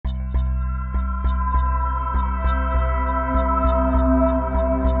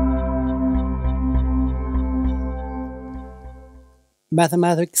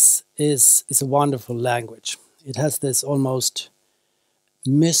Mathematics is a wonderful language. It has this almost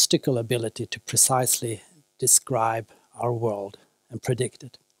mystical ability to precisely describe our world and predict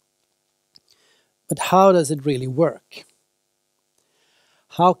it. But how does it really work?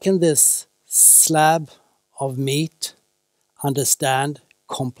 How can this slab of meat understand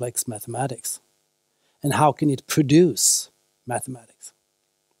complex mathematics? And how can it produce mathematics?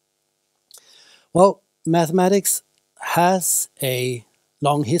 Well, mathematics has a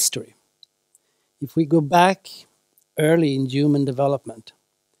long history. If we go back early in human development,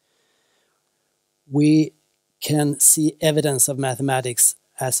 we can see evidence of mathematics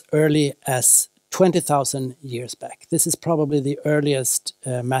as early as 20,000 years back. This is probably the earliest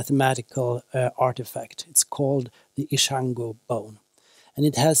mathematical artifact. It's called the Ishangu bone. And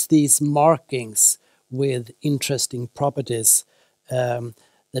it has these markings with interesting properties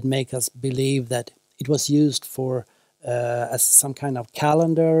that make us believe that it was used for as some kind of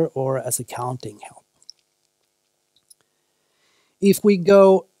calendar or as a counting help. If we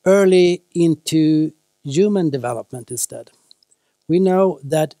go early into human development instead, we know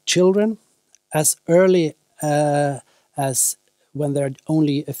that children, as early as when they're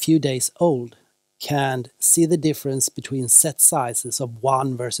only a few days old, can see the difference between set sizes of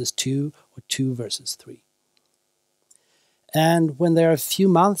 1 versus 2 or 2 versus 3. And when they're a few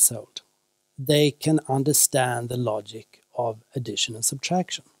months old, they can understand the logic of addition and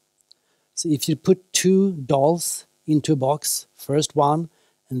subtraction. So if you put 2 dolls into a box, first one,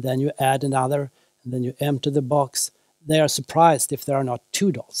 and then you add another, and then you empty the box, they are surprised if there are not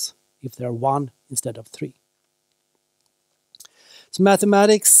 2 dolls, if there are 1 instead of 3. So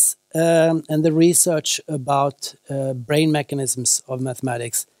mathematics and the research about brain mechanisms of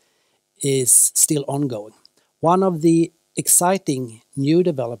mathematics is still ongoing. One of the exciting new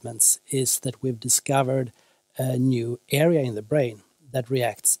developments is that we've discovered a new area in the brain that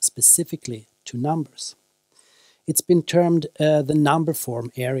reacts specifically to numbers. It's been termed the number form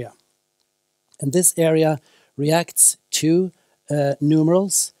area. And this area reacts to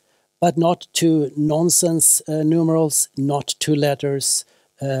numerals, but not to nonsense numerals, not to letters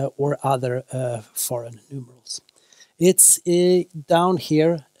or other foreign numerals. It's down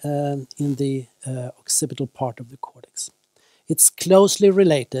here in the occipital part of the cortex. It's closely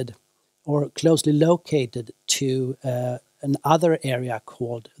related or closely located to another area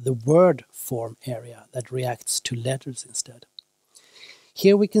called the word form area that reacts to letters instead.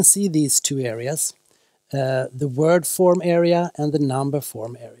 Here we can see these two areas, the word form area and the number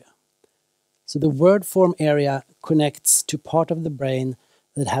form area. So the word form area connects to part of the brain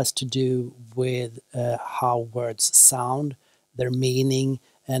that has to do with how words sound, their meaning,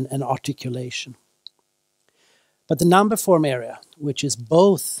 and articulation. But the number form area, which is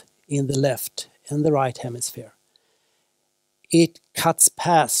both in the left and the right hemisphere, it cuts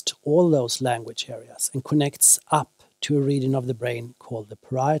past all those language areas and connects up to a region of the brain called the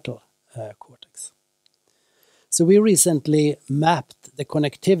parietal cortex. So we recently mapped the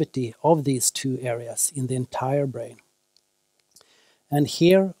connectivity of these two areas in the entire brain. And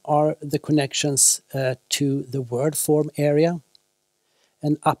here are the connections to the word form area,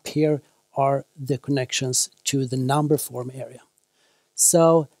 and up here are the connections to the number form area.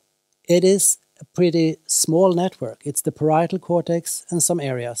 So it is a pretty small network. It's the parietal cortex and some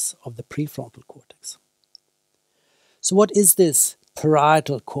areas of the prefrontal cortex. So what is this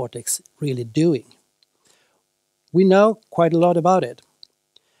parietal cortex really doing? We know quite a lot about it,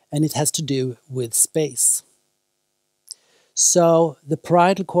 and it has to do with space. So the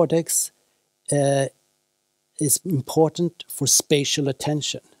parietal cortex is important for spatial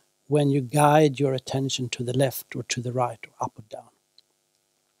attention, when you guide your attention to the left or to the right or up or down.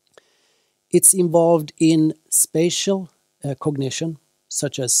 It's involved in spatial cognition,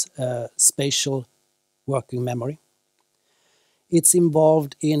 such as spatial working memory. It's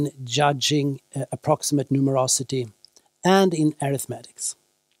involved in judging approximate numerosity and in arithmetics.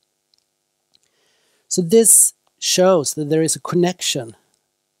 So this shows that there is a connection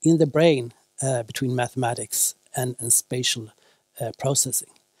in the brain between mathematics and spatial processing.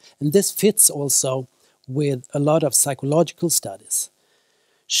 And this fits also with a lot of psychological studies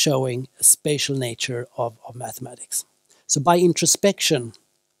showing a spatial nature of mathematics. So by introspection,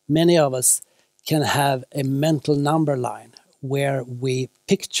 many of us can have a mental number line where we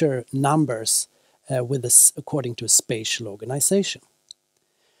picture numbers according to a spatial organization.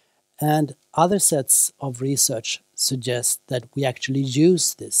 And other sets of research suggest that we actually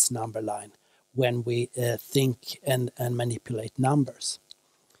use this number line when we think and manipulate numbers.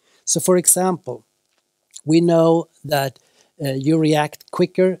 So for example, we know that you react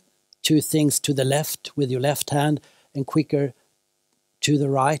quicker to things to the left with your left hand and quicker to the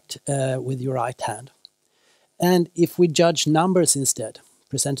right with your right hand. And if we judge numbers instead,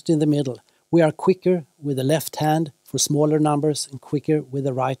 presented in the middle, we are quicker with the left hand for smaller numbers and quicker with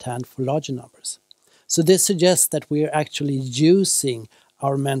the right hand for larger numbers. So this suggests that we are actually using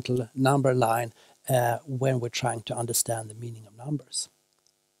our mental number line when we're trying to understand the meaning of numbers.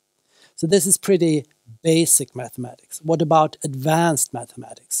 So this is pretty basic mathematics. What about advanced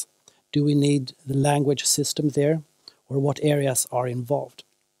mathematics? Do we need the language system there, or what areas are involved?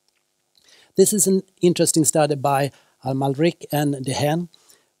 This is an interesting study by Malrick and Dehen,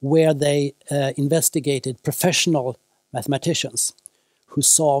 where they investigated professional mathematicians who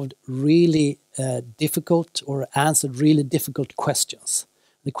solved really difficult or answered really difficult questions.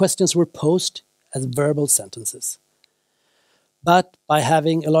 The questions were posed as verbal sentences. But by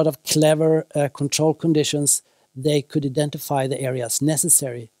having a lot of clever control conditions, they could identify the areas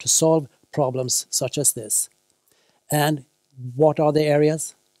necessary to solve problems such as this. And what are the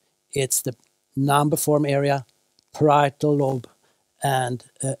areas? It's the number form area, parietal lobe, and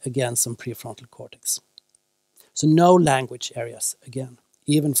again some prefrontal cortex. So no language areas again,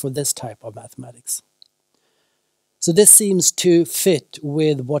 even for this type of mathematics. So this seems to fit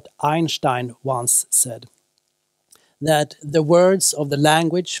with what Einstein once said, that the words of the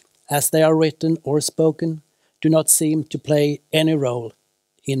language, as they are written or spoken, do not seem to play any role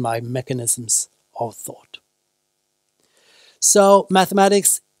in my mechanisms of thought. So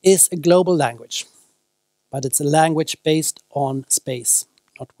mathematics is a global language, but it's a language based on space,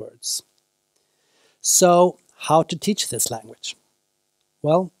 not words. So how to teach this language?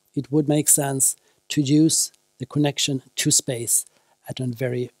 Well, it would make sense to use the connection to space at a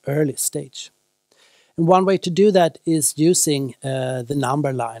very early stage. And one way to do that is using the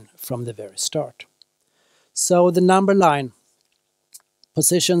number line from the very start. So the number line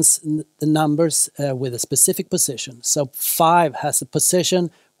positions the numbers with a specific position. So 5 has a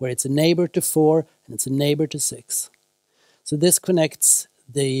position where it's a neighbor to 4 and it's a neighbor to 6. So this connects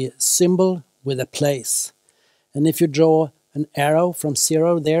the symbol with a place. And if you draw an arrow from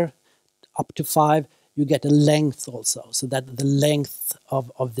 0 there up to 5, you get a length also, so that the length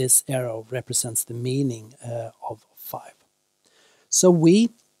of this arrow represents the meaning of 5. So we,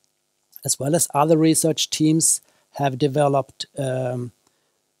 as well as other research teams, have developed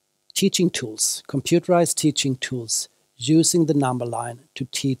teaching tools, computerized teaching tools, using the number line to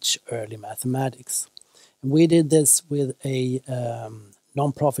teach early mathematics. And we did this with a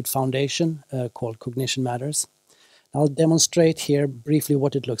non-profit foundation called Cognition Matters. I'll demonstrate here briefly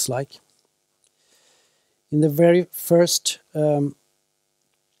what it looks like. In the very first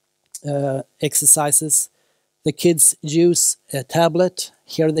exercises, the kids use a tablet.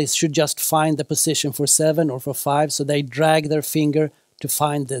 Here they should just find the position for 7 or for 5, so they drag their finger to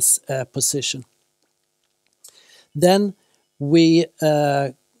find this position. Then we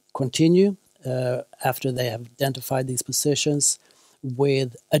continue, after they have identified these positions,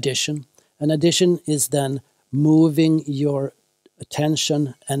 with addition. And addition is then moving your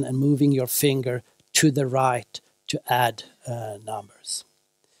attention and moving your finger to the right to add numbers.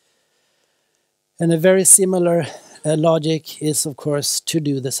 And a very similar logic is, of course, to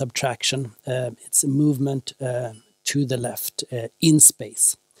do the subtraction. It's a movement to the left in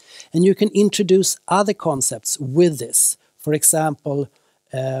space. And you can introduce other concepts with this. For example,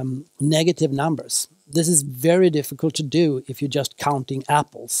 negative numbers. This is very difficult to do if you're just counting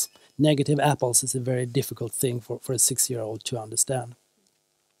apples. Negative apples is a very difficult thing for a 6-year-old to understand.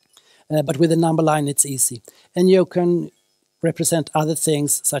 But with a number line, it's easy. And you can represent other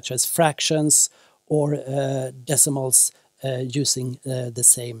things such as fractions or decimals using the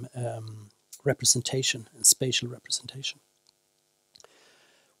same representation, spatial representation.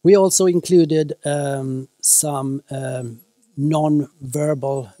 We also included some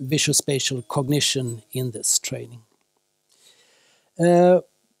non-verbal visuospatial cognition in this training.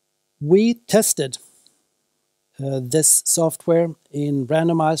 We tested this software in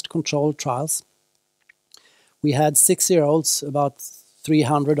randomized controlled trials. We had 6-year-olds, about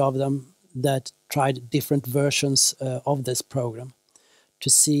 300 of them, that tried different versions of this program to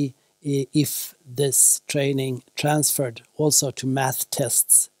see if this training transferred also to math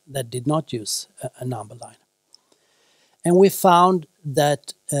tests that did not use a number line. And we found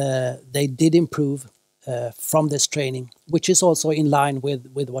that they did improve from this training, which is also in line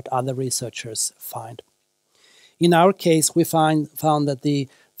with what other researchers find. In our case, we found that the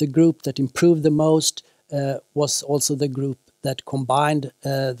group that improved the most was also the group that combined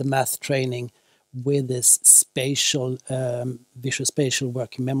the math training with this spatial, visuospatial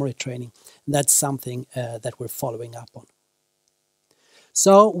working memory training. And that's something that we're following up on.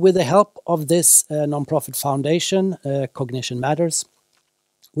 So with the help of this non-profit foundation, Cognition Matters,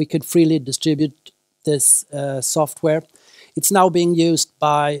 we could freely distribute this software. It's now being used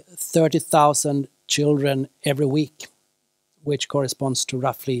by 30,000 children every week, which corresponds to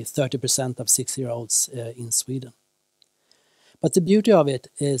roughly 30% of 6-year-olds in Sweden. But the beauty of it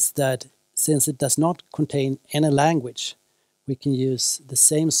is that since it does not contain any language, we can use the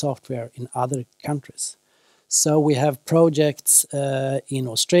same software in other countries. So we have projects in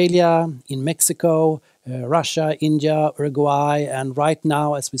Australia, in Mexico, Russia, India, Uruguay, and right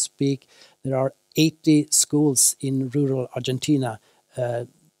now, as we speak, there are 80 schools in rural Argentina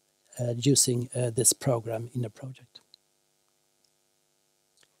using this program in a project.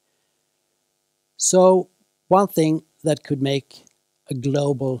 So one thing that could make a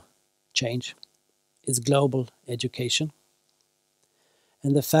global change is global education.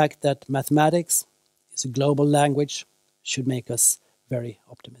 And the fact that mathematics is a global language should make us very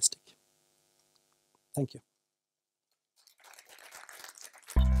optimistic. Thank you.